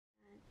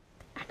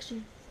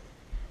action.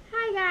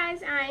 Hi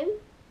guys,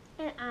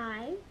 And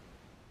I.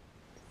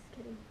 Just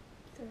kidding.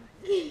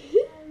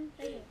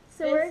 Okay.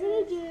 So we're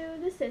gonna do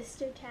the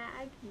sister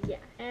tag. Yeah.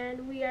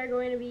 And we are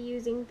going to be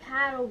using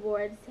paddle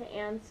boards to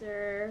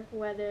answer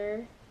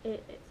whether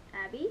it is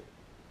Abby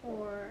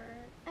or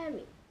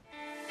Emmy.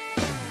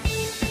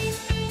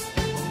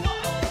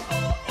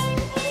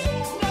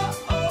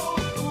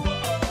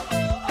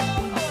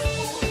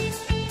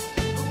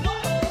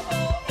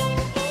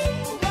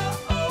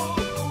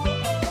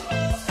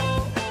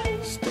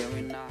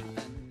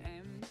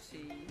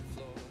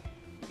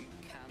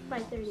 By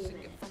 30 minutes.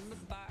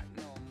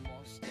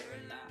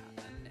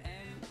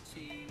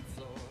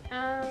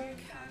 I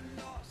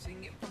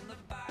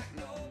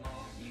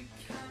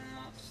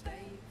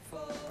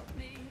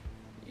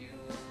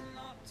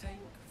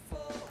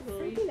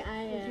think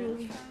I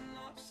am.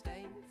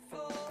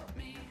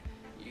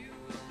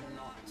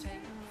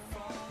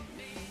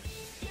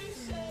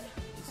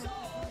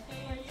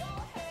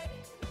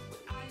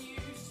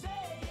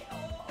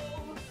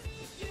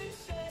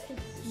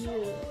 It's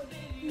you.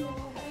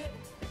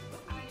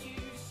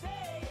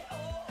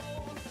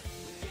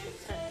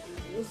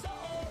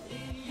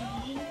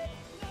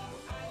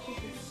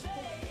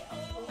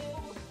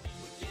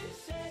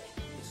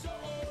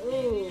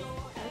 Ooh,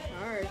 that's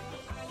hard.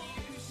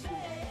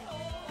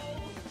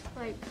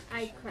 Like,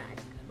 I crack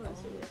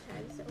most of the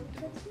time, so.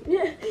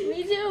 Yeah.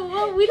 Me too.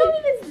 Well, we don't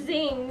even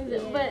sing, Yeah.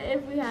 but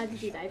if we had to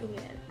choose, I think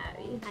it's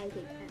Abby. I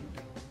think Emmy.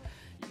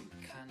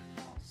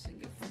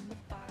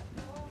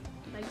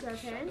 Like to our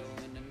parents?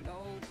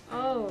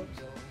 Oh.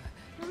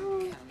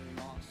 Oh.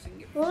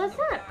 Well, that's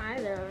not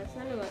either. It's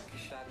none of us.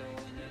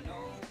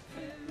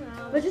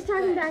 But just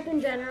talking back in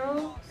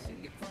general.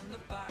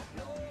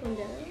 In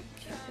general?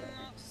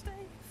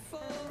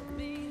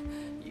 Me.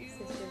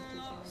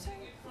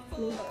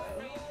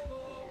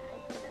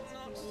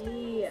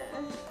 Yeah.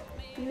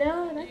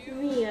 No, that's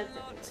me. That's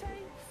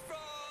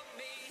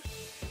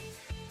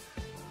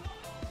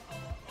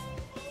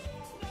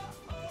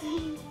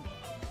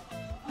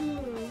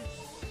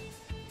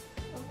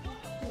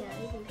Yeah,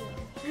 I think so.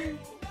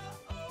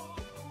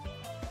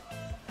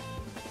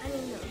 I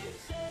don't know.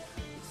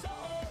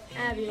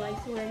 Abby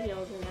likes to wear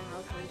heels in the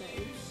house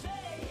sometimes.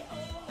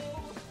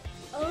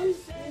 Oh,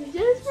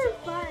 just for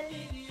fun.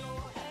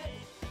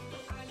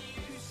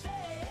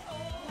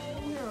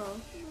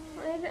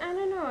 I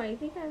don't know. I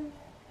think I'm.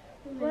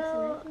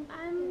 Well,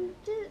 I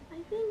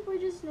think we're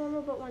just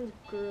normal, but one's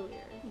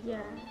girlier.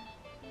 Yeah.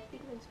 I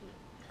think that's me.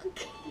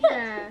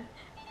 Yeah.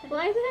 Well,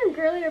 I think I'm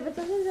girlier, but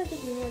sometimes I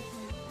think more time.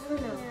 I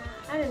don't know.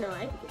 Yeah. I don't know.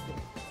 I think it's me.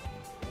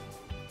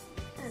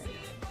 I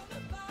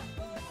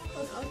don't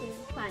know. Okay,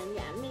 fine.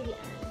 Yeah, maybe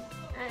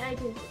I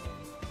think.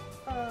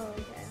 Oh,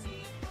 okay.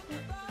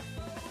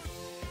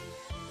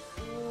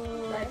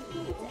 Oh, I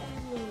think it's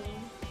Emmy.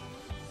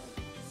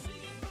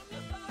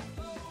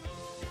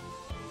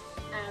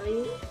 Abby.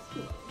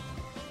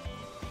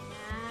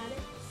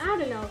 I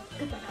don't know.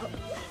 Cut that out.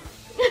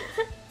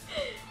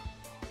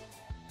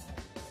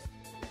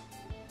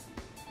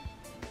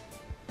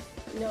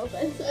 No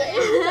offense.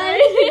 Sorry.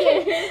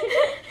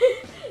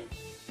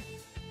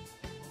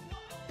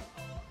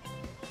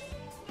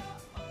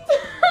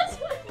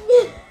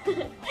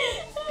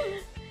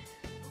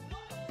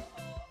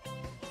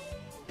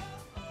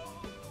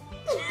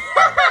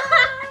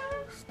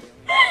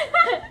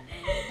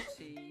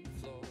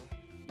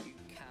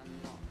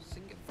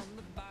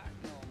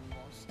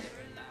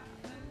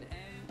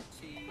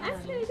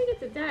 Actually, I think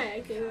it's a tie.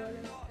 I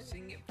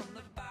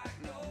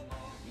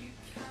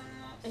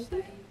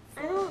think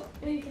I don't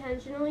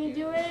intentionally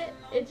do it.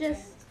 It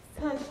just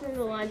comes from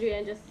the laundry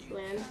and just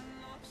lands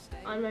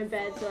on my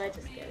bed, so I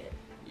just get it.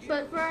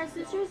 But for our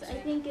sisters, I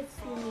think it's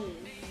me.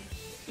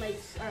 Like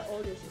our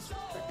older sisters,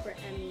 but for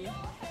Emmy.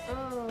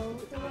 Oh.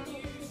 So my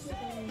older sisters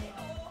are Emmy.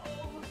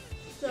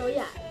 So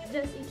yeah,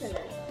 just each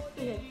other.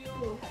 Okay,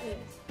 cool. Yes.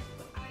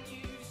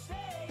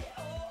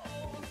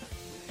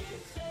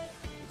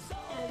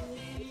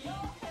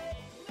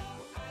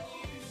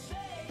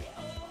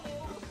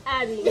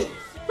 Abby.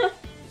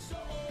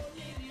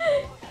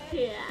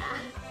 Yeah.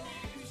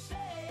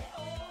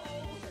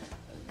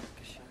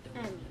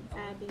 Emmy.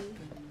 Abby.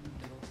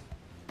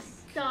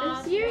 Stop.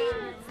 I'm serious.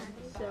 that.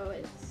 So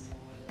it's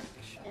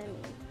Emmy.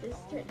 this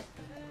turn.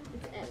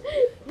 It's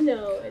Emmy. No,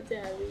 it's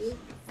Abby.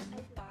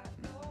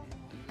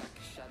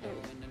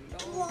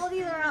 Well,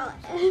 these are all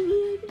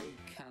Emmy.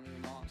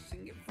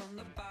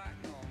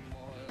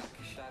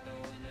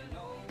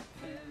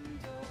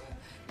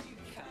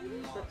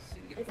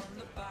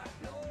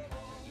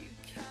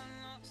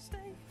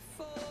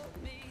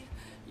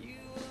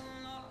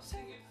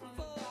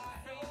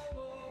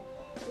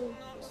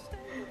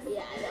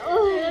 Yeah, I know. I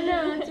don't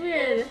know. It's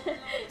weird.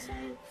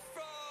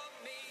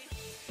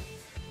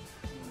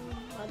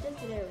 Well, just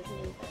today it was me.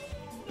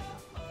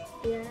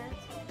 Yeah.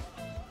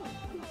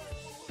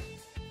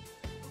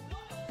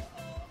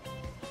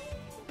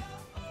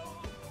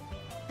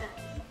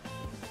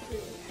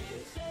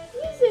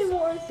 You say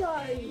more.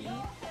 Sorry.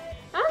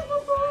 Ask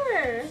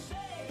before.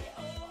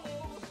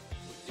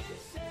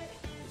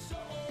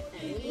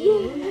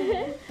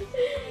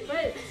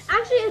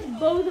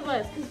 both of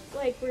us, cause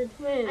like we're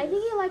twins. I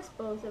think he likes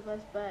both of us,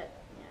 but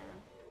yeah.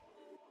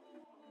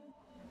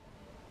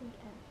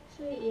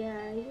 Actually, yeah,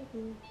 I think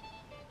me.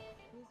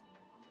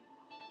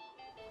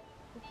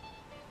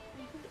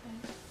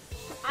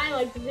 I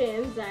like to stay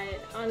inside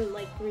on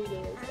like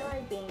reading and I stuff.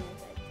 like being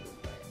inside too,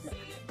 but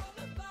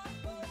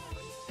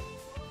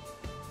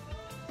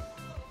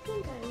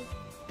Sometimes.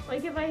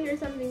 Like if I hear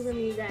something from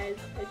you guys,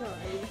 I tell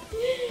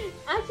Eddie.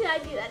 Actually, I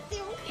do that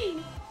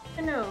too.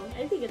 No,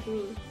 I think it's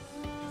me.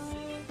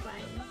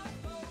 fine.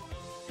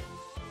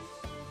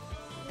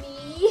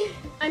 Me?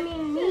 I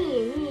mean,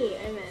 me,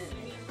 I meant.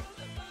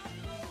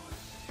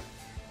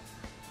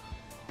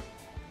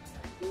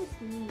 I think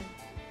it's me.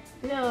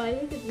 No, I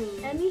think it's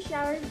me. Emmy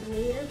showers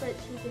later, but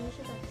she finishes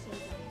at the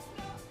same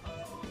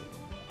time.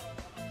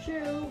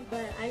 True,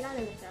 but I got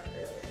in the shower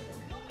earlier.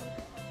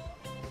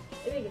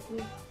 I think it's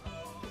me.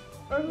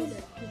 Or who's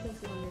it? Who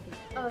takes longer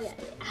to Oh, yeah.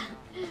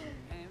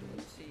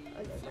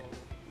 Okay, fine.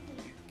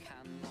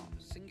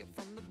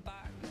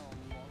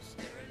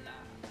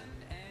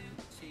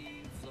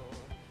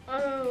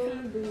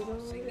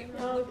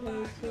 Oh,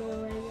 okay,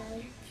 sure, I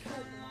guess.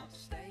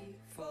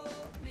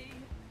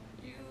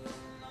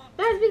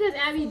 That's because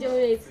Abby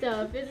donates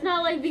stuff. It's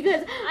not like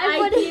because I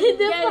put it keep in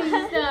the getting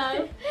box.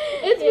 stuff.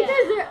 It's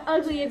because they're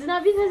ugly. It's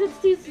not because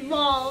it's too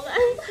small.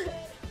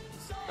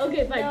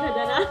 Okay, fine, cut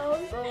that out.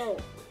 Oh.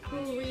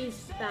 Who reads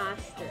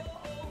faster?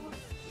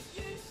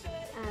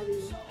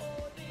 Abby.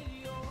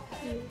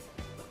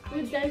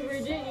 With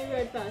Divergent, you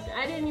read faster.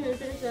 I didn't even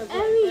finish that book.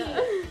 Emmy.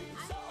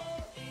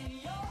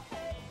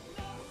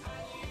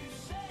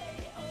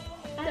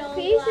 Don't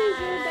Faces lie.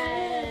 are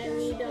better than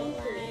Emmy, don't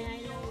faces. lie. I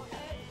know.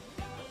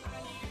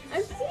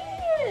 I'm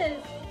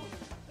serious.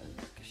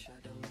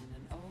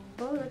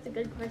 Oh, that's a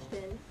good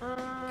question.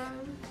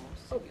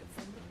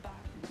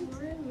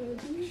 More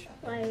movies?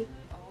 Like,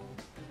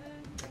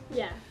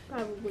 yeah,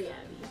 probably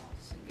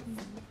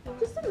Abby.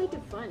 Just to make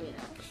it fun, you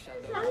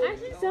know.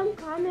 Actually, some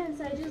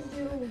comments I just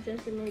do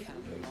just to make it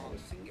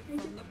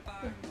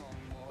fun.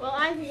 Well,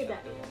 I think it's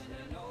Abby.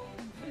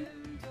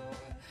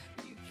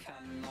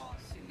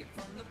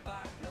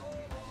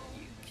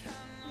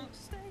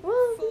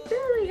 Well, we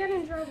barely got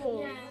in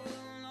trouble.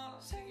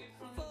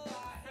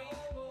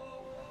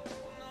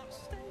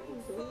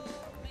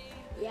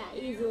 Yeah,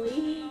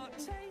 easily.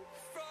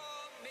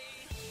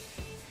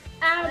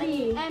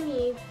 Abby.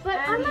 Emmy. But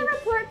on Abby. my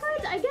report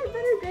cards, I get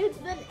better grades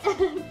than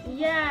Emmy.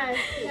 Yeah.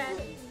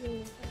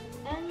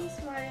 Emmy's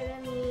smarter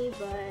than me,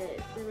 but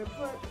the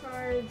report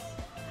cards,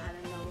 I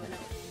don't know what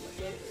else to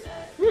do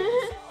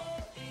that.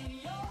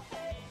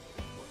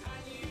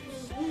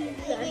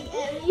 I think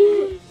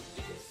Emmy.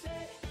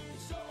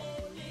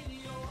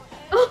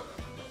 Oh,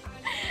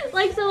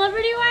 like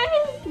celebrity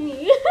wise,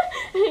 me.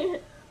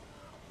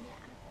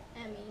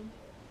 Emmy.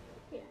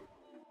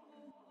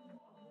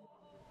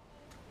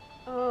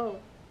 Oh.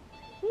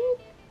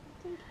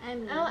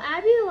 Emmy. Oh,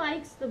 Abby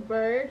likes the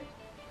bird.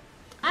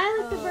 I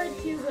like the bird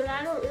too, but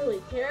I don't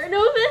really care.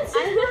 No offense.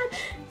 I watch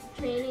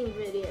training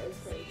videos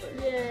for the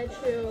bird. Yeah,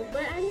 true.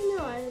 But I don't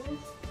know.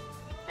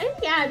 I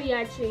think Abby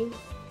actually.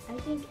 I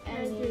think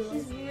Emmy. do.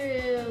 She's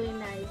really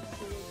nice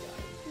to the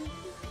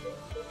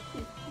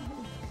dog.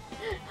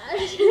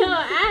 No,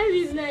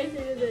 Abby's nicer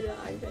to the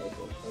dogs, I think.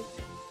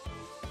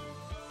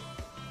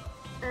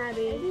 I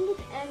Abby. think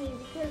it's Emmy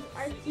because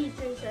our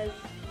teacher says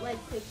like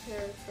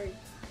picture for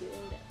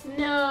doing that.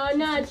 No,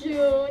 not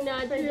true.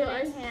 Not For true. doing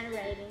Our,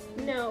 handwriting.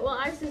 no, well,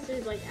 our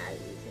sisters like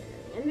Abby's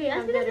handwriting, and they That's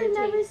have because better I've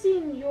never taste.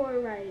 seen your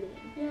writing.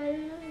 Yeah.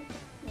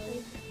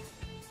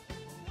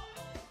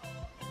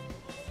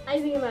 I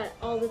think about it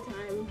all the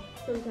time.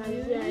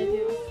 Sometimes, yeah, I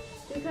do.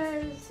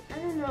 Because I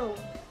don't know.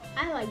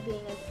 I like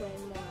being a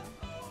twin more.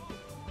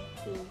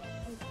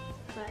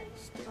 But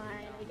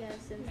fine, I guess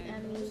since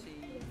Emmy.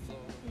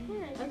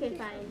 Yeah, Okay,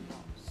 fine.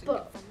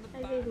 but I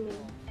think me.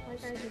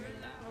 Like I do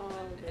all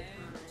the time.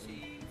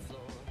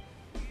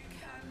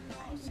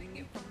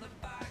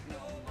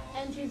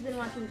 And she's been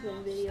watching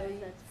twin videos,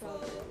 that's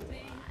probably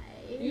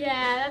why.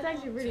 Yeah, that's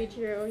actually pretty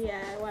true.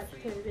 Yeah, I watch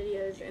twin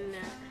videos and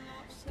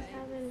she's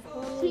having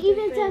fun. She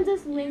even sends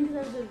us links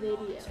of the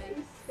videos.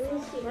 It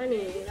was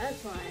funny.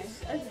 That's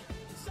why.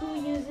 Who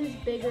uses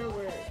bigger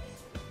words?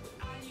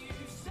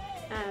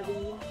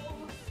 Abby,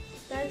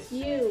 that's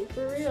you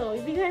for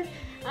real. Because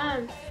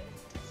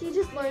she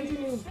just learns a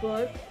new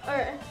book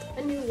or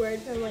a new word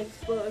from like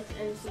books,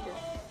 and she just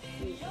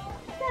uses them.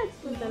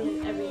 That's with them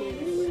in everyday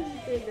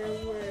language. Bigger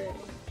words,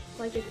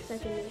 like it's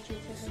second nature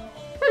to her.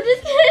 I'm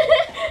just kidding.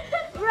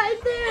 Right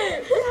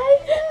there!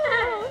 Right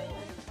there!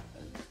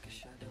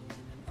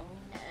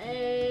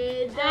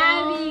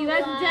 Abby,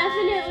 that's lie.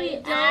 definitely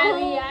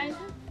Don't. Abby.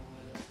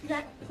 Is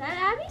that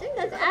Abby? I think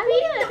that's Abby?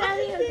 Abby. That's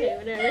Abby? Okay,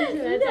 whatever.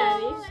 That's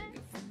Abby.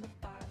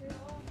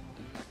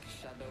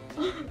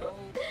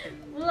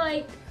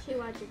 Like, She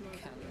watches more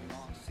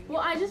videos.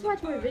 well, I just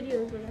watch more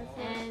videos with her.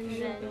 And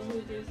then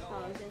she just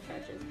follows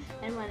instructions.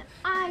 And when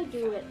I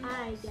do it,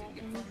 I get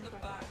in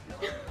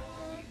trouble.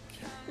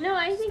 No,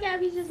 I think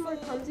Abby's just more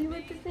clumsy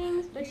with the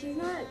things, but she's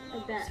not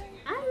like that.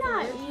 I'm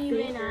not That's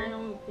even, bigger. I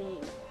don't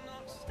think.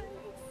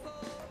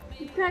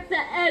 You cracked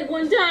that egg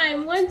one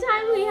time. One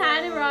time we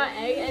had a raw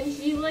egg and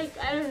she like,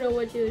 I don't know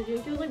what she was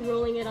doing. She was like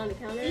rolling it on the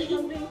counter or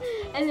something.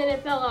 And then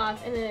it fell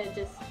off and then it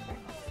just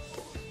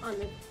on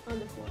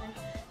the floor.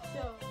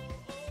 So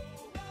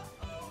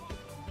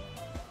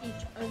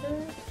each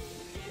other.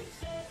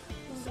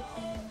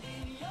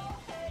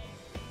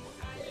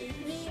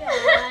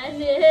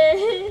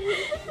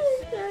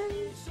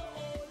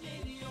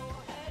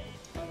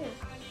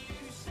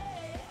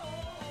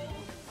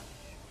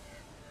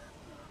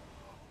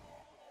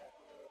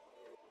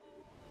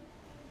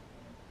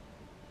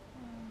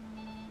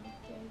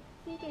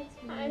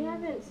 I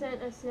haven't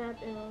sent a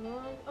snap in a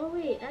long. Oh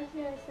wait,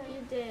 actually I sent.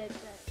 You did,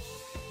 but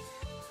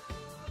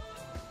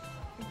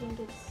I think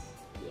it's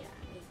yeah.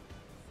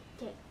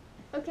 Okay.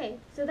 Okay,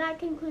 so that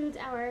concludes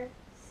our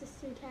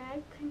sister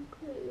tag.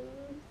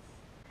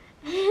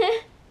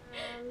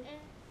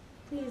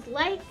 Please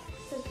like,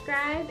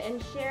 subscribe,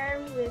 and share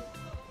with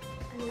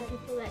other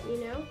people that you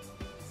know.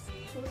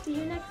 We'll see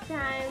you next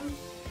time.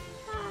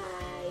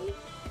 Bye.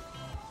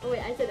 Oh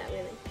wait, I said that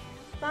really.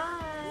 Bye.